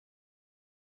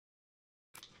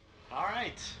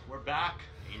Alright, we're back.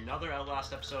 Another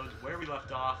Outlast episode where we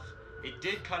left off. It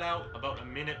did cut out about a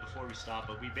minute before we stopped,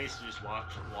 but we basically just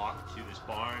walked to this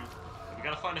barn. But we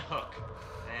gotta find a hook.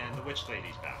 And the witch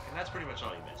lady's back. And that's pretty much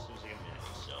all you missed. It was like a minute,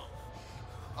 so.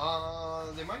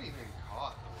 They might even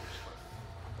caught the witch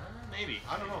lady. Maybe.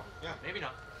 I don't know. Yeah. Maybe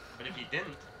not. But if you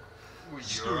didn't, well,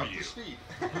 screw you're up you. to speed.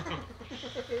 Okay.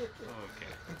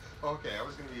 Okay, I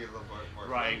was going to be a little bit more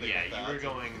right, friendly yeah, with you that. were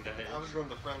going the... I was going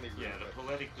the friendly route. Yeah, the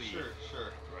politically... Sure.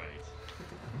 Right.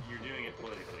 You're doing it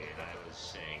politically, and I was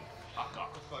saying, fuck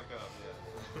off. Fuck up,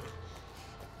 yeah.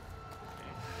 Okay.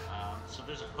 So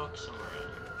there's a hook somewhere out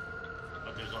here.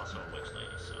 But there's also a witch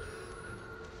lady, so...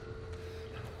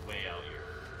 You know, weigh out your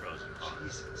pros and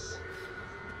cons. Jesus.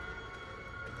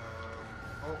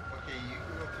 Oh, okay, you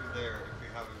can go through there if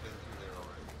you haven't been through there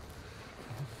already.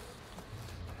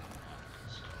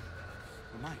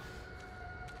 Mike,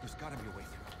 there's gotta be a way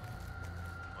through.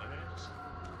 Why did I just...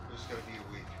 There's gotta be a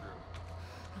way through.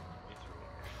 Way through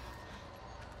here.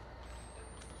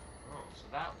 Oh, so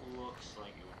that looks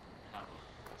like you would have a...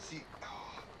 See,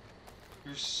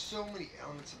 there's so many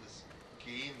elements of this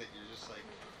game that you're just like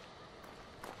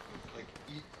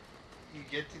you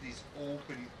get to these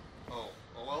open. Oh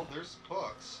well, there's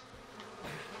hooks.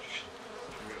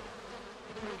 True.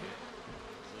 Okay.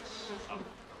 Is this... Oh.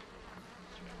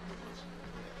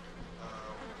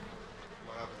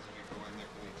 What happens if you go in there?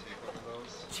 Can we take one of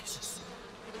those? Jesus.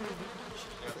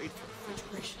 Yeah. Great for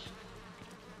refrigeration.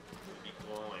 It'd be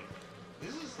glowing.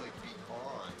 This is like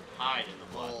beyond. Hide in the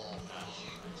blood. Oh,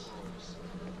 gross.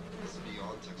 This is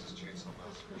beyond Texas Chainsaw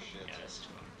Massacre shit. Yeah, that's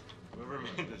fucked. Whoever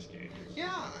made this game.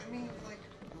 Yeah, I mean, like,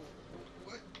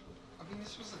 what? I mean,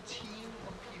 this was a team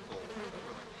of people that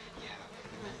were like, yeah,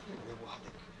 and then we'll have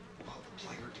the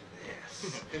player do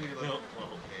this. And you're like,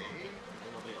 okay.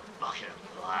 It'll be a bucket of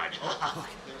blood. Oh,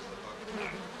 there's the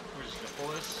bucket. We're just gonna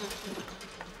pull this.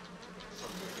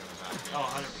 Something's gonna happen. Oh,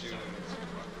 100%. Soon it's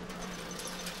gonna fucking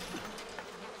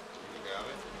you grab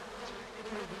it?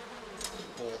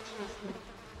 Bolt.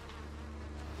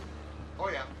 Oh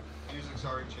yeah, music's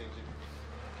already changing.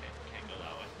 Okay, can't go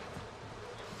that way.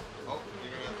 Oh,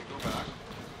 you're gonna have to go back.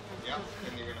 Yeah,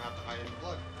 and you're gonna have to hide in the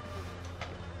blood.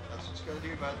 That's what you gotta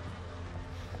do, bud.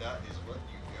 That is what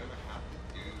you're gonna have to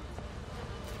do.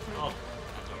 Oh,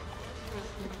 that's over.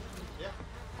 Yeah.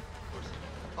 Of course.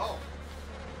 Oh.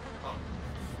 Oh.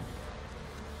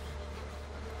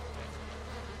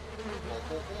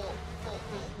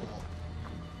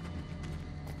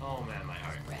 Oh man, my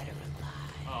heart.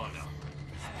 Oh no.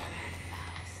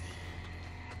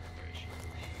 Very sure.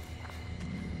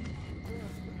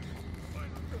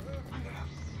 I'm gonna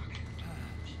fucking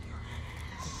beat your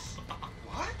ass.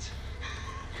 What?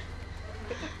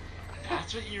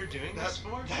 That's what you're doing this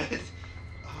for? That is.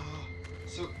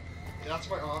 So that's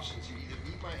my options. You either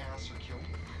beat my ass or kill me.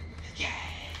 Yeah.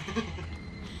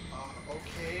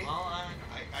 Okay. Well, I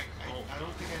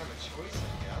don't think I have a choice, I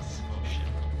guess. Oh shit.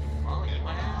 Well, eat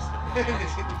my ass.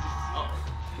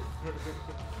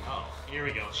 Oh, here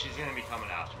we go. She's gonna be coming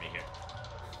after me here.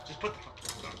 Just put the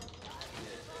fucking gun.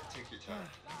 Yeah, take your time.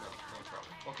 No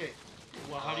problem. Okay.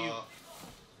 Well, how do you...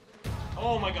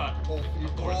 Oh my god. Oh,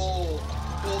 of course. Oh,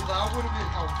 well, that would have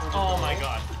been helpful. Oh my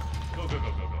god. Go.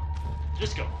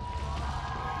 Just go.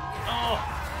 Oh.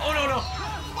 Oh no.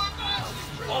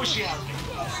 Oh, she has me.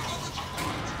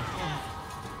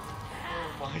 Oh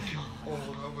my god. Oh,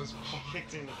 that was... I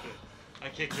kicked her in the face. I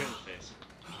kicked her in the face.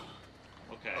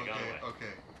 Okay, I got away.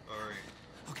 Okay, alright.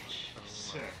 Okay. Oh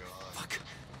Sick. my god. Fuck.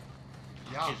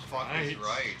 Yeah, It's fuck is right.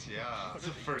 right, yeah. That's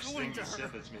the first doing thing to you her? said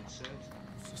that's made sense.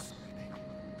 I'm so sorry, babe.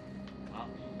 Well,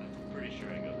 I'm pretty sure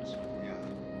I go this way. Yeah.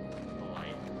 The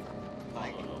light.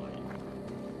 Like- Follow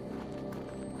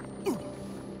the light.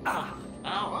 Ah!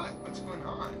 Ow! What? What's going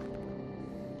on?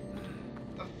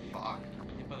 The fuck?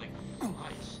 Hit by like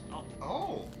flies. Oh,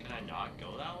 Oh! can I not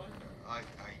go that way? I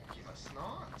guess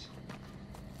not.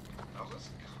 That was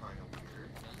kind of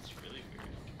weird. That's really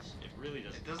weird. It really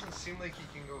doesn't. It doesn't seem like you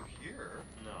can go here.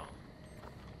 No.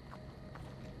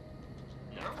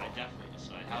 No, No. I definitely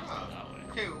just. I have to go that way.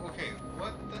 Okay,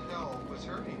 what the hell was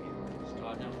hurting you? These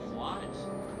goddamn flies.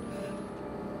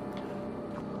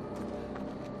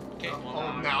 Okay,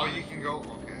 well now you can go.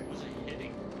 Okay. Was it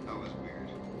hitting? That was weird.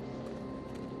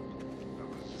 That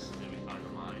was. Did we find the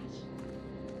mines?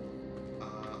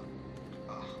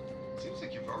 Seems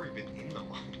like you've already been in the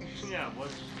mines. Yeah.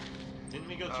 What? Didn't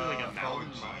we go through like a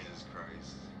mountain? Oh, Jesus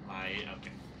Christ. Okay. Yeah.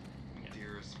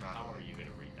 Dearest How are Madeline. you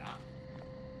gonna read that?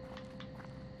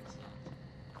 What's that?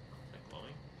 Is that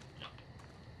glowing? No.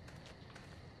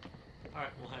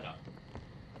 Alright, we'll head up.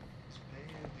 It's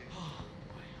painted. Oh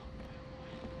boy, oh boy, oh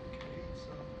boy. Okay,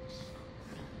 so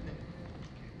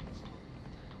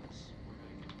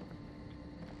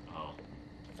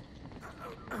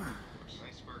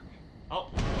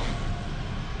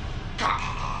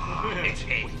It's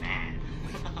Hitman.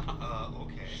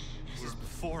 Okay. This is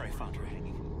before I found her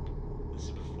hanging. This is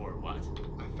before what?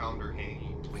 I found her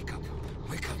hanging. Wake up.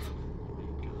 Wake up.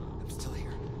 I'm still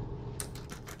here.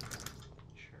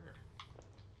 Sure.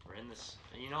 We're in this.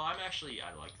 You know, I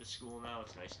like this school now.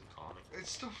 It's nice and calming.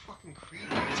 It's still fucking creepy.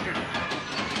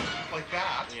 Like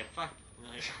that. Yeah, fuck.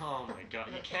 Like, oh my god,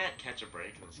 you can't catch a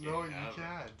break in this game. No, you ever.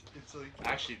 can't. It's like.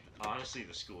 Actually, honestly,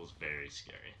 the school is very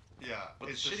scary. Yeah. But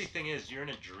the shitty thing is, you're in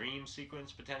a dream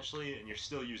sequence potentially, and you're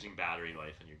still using battery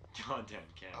life in your goddamn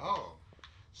camera. Oh.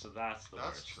 So that's the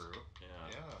That's worst. true.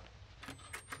 Yeah. Yeah.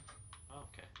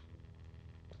 Okay.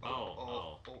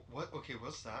 Oh. What? Okay,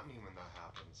 what's that mean when that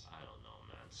happens? I don't know,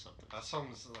 man. Something. That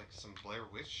sounds like some Blair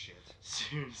Witch shit.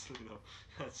 Seriously though,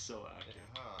 that's so accurate.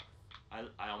 Yeah.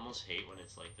 I almost hate when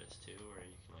it's like this too, where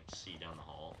you can like see down the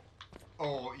hall.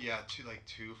 Oh yeah,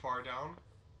 too far down.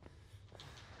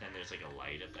 And there's like a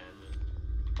light at the end.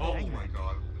 Oh my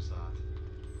god, what was that?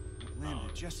 The land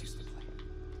that Jess used to play.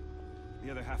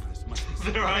 The other half of this must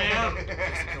be there I am!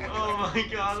 Oh my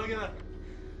god, look at that!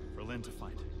 for Lynn to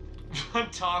find. I'm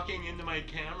talking into my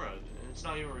camera, and it's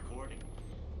not even recording.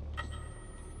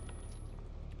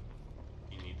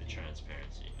 You need the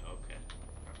transparency, okay.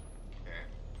 Okay.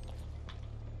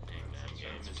 Hangman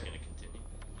game is gonna continue.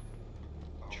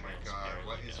 Oh my god,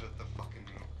 what is with the fucking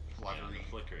fluttery? Yeah, the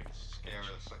flickering. Yeah,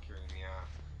 the flickering, yeah.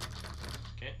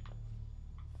 Okay.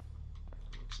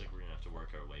 Looks like we're gonna have to work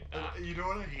our way back. You know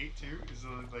what I hate too? Is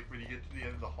like when you get to the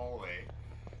end of the hallway,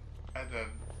 and then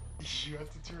you have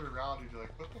to turn around and you're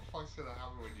like, what the fuck's gonna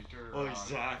happen when you turn around? Oh,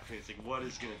 exactly. It's like, what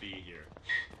is gonna be here?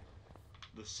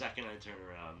 The second I turn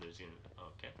around, there's gonna.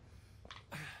 Okay.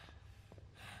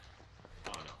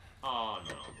 Oh no. Oh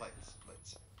no. Lights.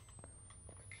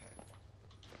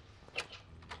 Okay.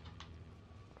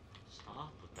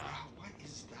 Stop with that. Wow, what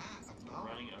is that about? I'm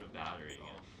running out of battery Oh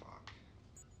again. fuck.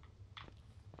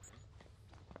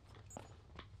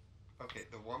 Okay,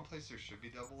 the one place there should be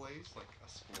double A's, like a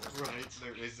school. Right.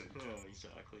 There isn't. Yeah,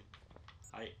 exactly.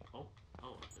 Oh,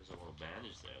 there's a little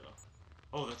bandage there though.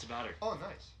 Oh, that's a battery. Oh,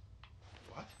 nice.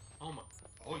 What? Oh my.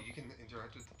 Oh, you can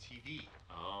interact with the TV.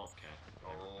 Oh, okay.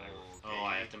 Oh, Oh,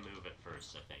 I have to move it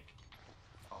first, I think.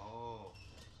 Oh.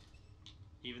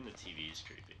 Even the TV is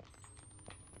creepy.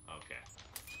 Okay.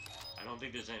 I don't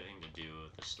think there's anything to do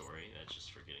with the story. That's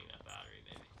just for getting that battery,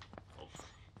 maybe. Hopefully.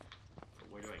 But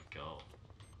where do I go?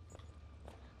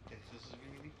 This is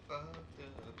really fucked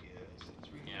up, yes. It's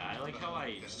really Yeah, I like how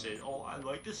I fucked up. said, oh, I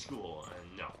like the school,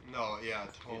 and no. No, yeah,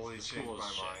 totally The changed school is my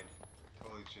shit. mind.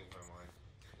 Totally changed my mind.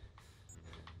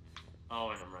 Oh,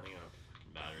 and I'm running out of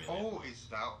battery. Oh, is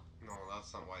that... No,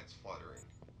 that's not why it's fluttering.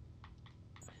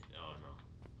 Oh, no.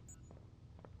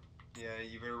 Yeah,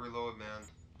 you better reload, man.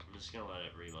 I'm just gonna let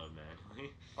it reload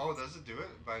manually. Oh, does it do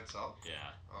it by itself?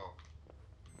 Yeah. Oh.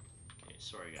 Okay,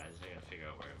 sorry guys, I gotta figure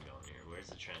out where I'm going here. Where's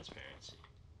the transparency?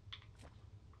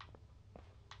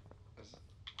 Is it...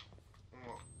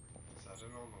 Oh, is that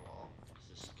it on the wall?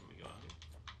 Is this, can we go out here?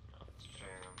 No, it's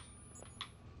Jammed.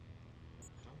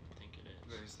 I don't think it is.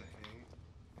 There's the hang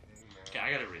man. Okay,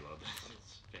 I gotta reload this.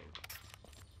 It's painful.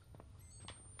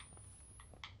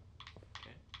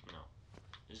 Okay, no.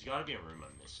 There's gotta be a room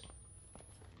I'm missing.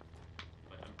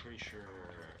 But I'm pretty sure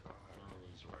none of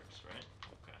these works, right?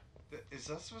 Okay. Is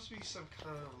that supposed to be some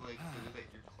kind of like clue that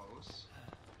you're close?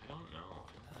 I don't know.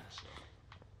 I don't think so.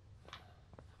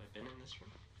 Have I been in this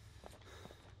room?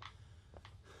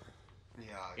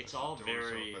 Yeah. It's the all door's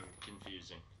very open.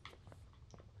 confusing.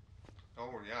 Oh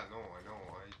yeah, no, I know.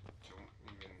 I don't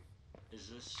even. Is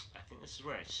this? I think this is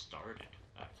where I started.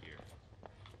 Back here.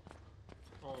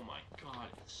 Oh my god,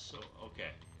 it's so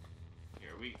okay.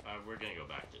 Here we're gonna go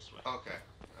back this way. Okay.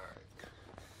 All right.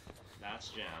 That's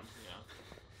jammed. Yeah.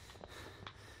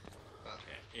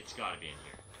 Okay, it's got to be in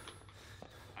here.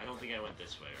 I don't think I went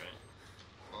this way, right?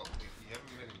 Well, you haven't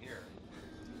been in here.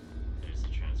 There's the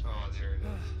transparency. Oh, there it is.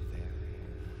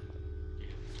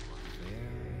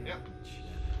 Yeah. Yep.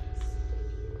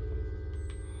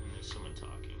 And there's someone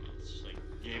talking. It's like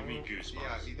gave me goosebumps.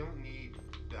 Yeah, you don't need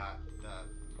that.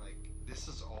 Like this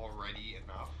is already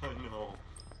enough. I know.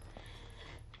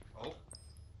 Oh.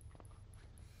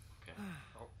 Okay.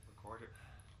 Oh, record it.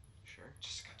 Sure.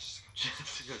 Jessica.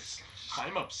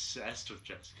 I'm obsessed with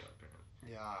Jessica, apparently.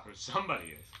 Yeah. Or somebody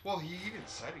is. Well, he even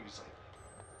said he was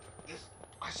like, "This,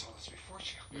 I saw this before,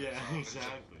 Jeff." Yeah, It's like,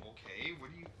 exactly. okay,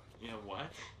 what do you? Yeah, what?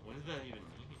 What did that even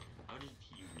mean? How did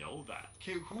you know that?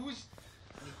 Okay, who was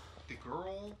the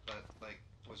girl that like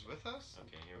was with us?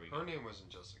 Okay, here we Her go. name wasn't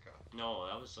Jessica. No,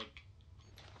 that was like.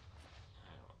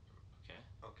 I don't. Okay.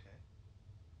 Okay.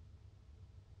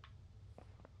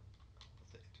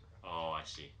 The interact. Oh, I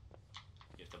see.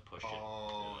 You have have to push it.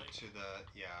 Oh, Like, to the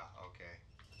okay.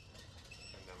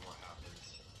 And then what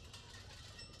happens?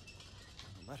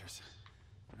 The letters.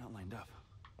 They're not lined up.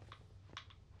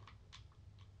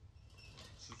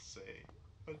 What's it say?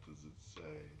 What does it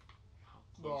say? how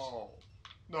close?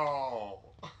 No.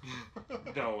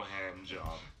 No hand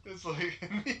job. It's like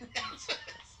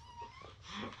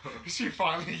she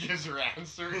finally gives her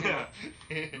answer. Yeah.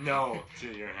 No to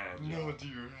your hand job. No to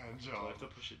your hand Do I job. have to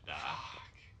push it back?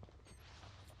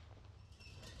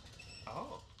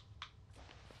 Oh.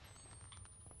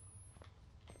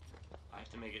 I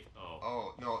have to make it. Oh.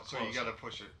 Oh no! So you Closer. gotta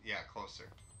push it. Yeah, closer.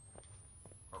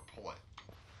 Or pull it.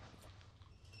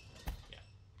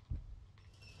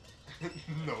 Yeah.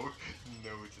 No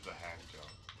to the hand job.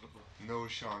 No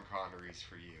Sean Connery's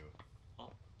for you.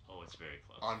 Oh, it's very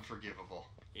close. Unforgivable.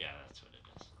 Yeah, that's what it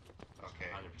is. Okay.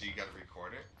 100%. Do you gotta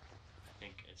record it? I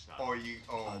think it's not. Oh, you.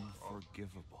 Oh.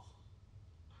 Unforgivable.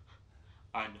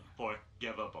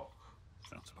 Unforgivable.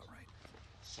 Sounds about right.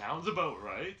 Sounds about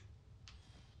right.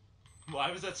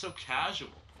 Why was that so casual?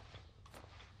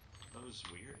 That was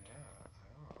weird. Yeah.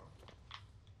 I don't know.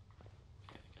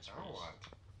 Okay, I guess Now we're just... what?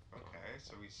 Okay,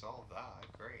 so we solved that.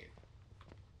 Great.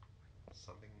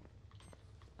 Something.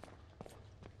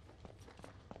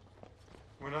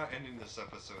 We're not ending this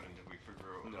episode until we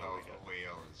figure out No, a we got- way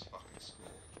out of this fucking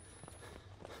school.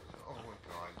 Oh my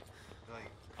god. Like,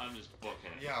 I'm just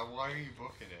booking it. yeah, why are you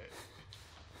booking it?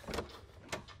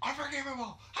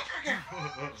 Unforgivable!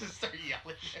 Unforgivable! Just start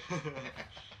yelling.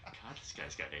 God, this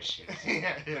guy's got issues.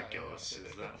 Yeah, The ghost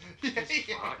is that. Yeah, He's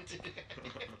yeah. fucked.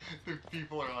 The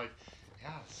people are like, yeah,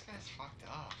 this guy's fucked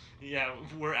up. Yeah,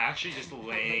 we're actually just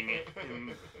laying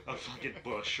in a fucking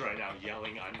bush right now,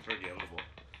 yelling unforgivable.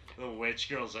 The witch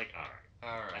girl's like, alright.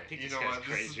 Alright, I think you this know guy's what?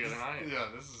 crazier than I am. Yeah,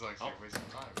 this is actually Oh. a waste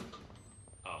of time.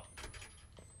 Oh.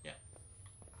 Yeah.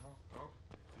 Oh,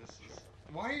 this is...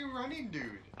 Why are you running,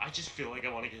 dude? I just feel like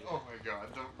I want to get... Oh my god,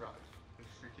 don't run. It's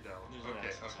freaking out. There's an Okay,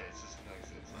 exit okay, sign. it's just an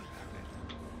exit. It's not happening.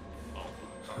 Oh.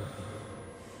 Oh.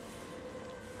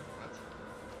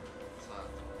 What's that?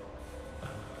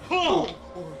 Oh!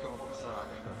 Oh my god, what was that?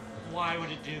 Why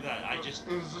would it do that? I just...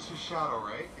 It was just a shadow,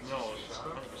 right? No, just it's a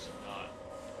shadow? 100% not.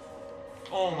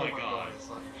 Oh my god. It's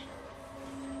not your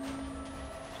shadow.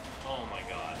 Oh my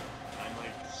god. I'm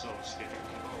like so scared.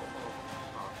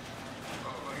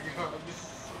 Oh my god, this is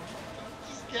so...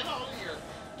 Just get out of here!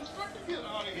 Just fucking get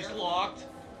out of here! He's locked.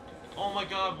 Oh my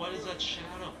god, what is that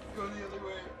shadow? Go the other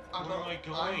way. Where am I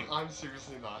going? I'm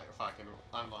seriously not fucking...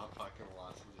 I'm not fucking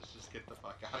watching this. Just get the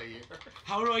fuck out of here.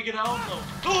 How do I get out though?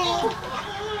 Oh!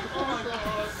 Oh my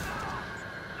god.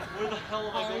 Where the hell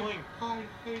am I going? I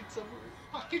hate somewhere.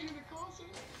 Hide in the closet.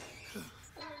 Oh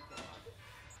my god.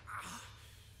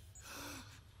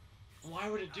 Why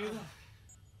would it do that?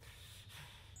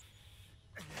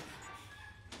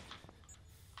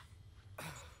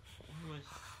 Where was...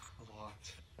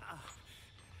 Locked.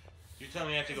 You're telling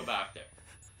me I have to go back there.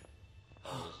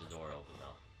 Oh, there's the door open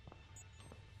now.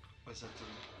 What's that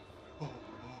doing?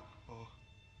 Oh.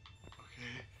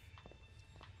 Okay.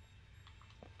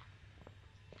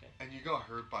 Okay. And you got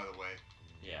hurt, by the way.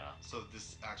 Yeah, So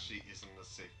this actually isn't a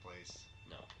safe place.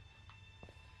 no.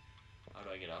 How do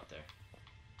I get out there?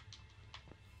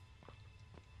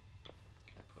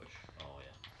 Can I push? Oh,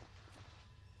 yeah.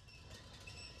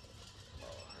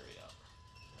 Oh, hurry up.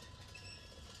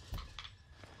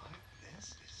 What?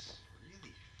 This is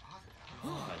really fucked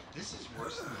God. up. This is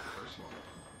worse than the first one.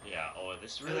 Yeah, oh,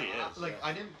 this really is. Like, yeah.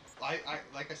 I didn't...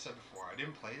 like I said before, I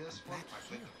didn't play this one. I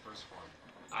played the first one.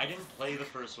 I didn't play the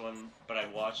first one, but I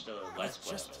watched a Let's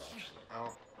Play of it, actually.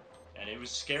 Oh. And it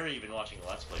was scary even watching a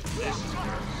Let's Play. But this is worse.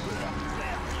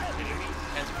 Are you kidding me?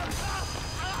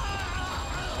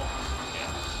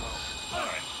 Yeah.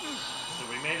 Alright. So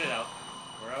we made it out.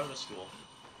 We're out of the school.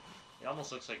 It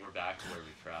almost looks like we're back to where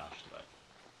we crashed, but...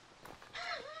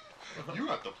 You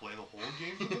have to play the whole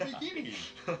game from the beginning.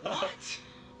 What?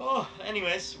 Oh,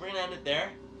 anyways, we're gonna end it there.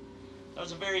 That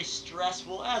was a very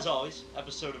stressful, as always,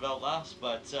 episode of Outlast,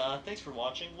 but thanks for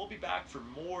watching. We'll be back for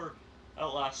more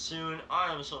Outlast soon.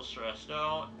 I am so stressed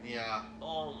out. Yeah.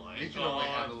 Oh my You can only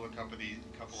god. handle a couple of these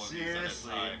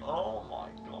Seriously. at a time. Oh my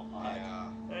god.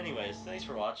 Yeah. Anyways, thanks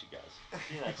for watching, guys.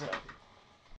 See you next time.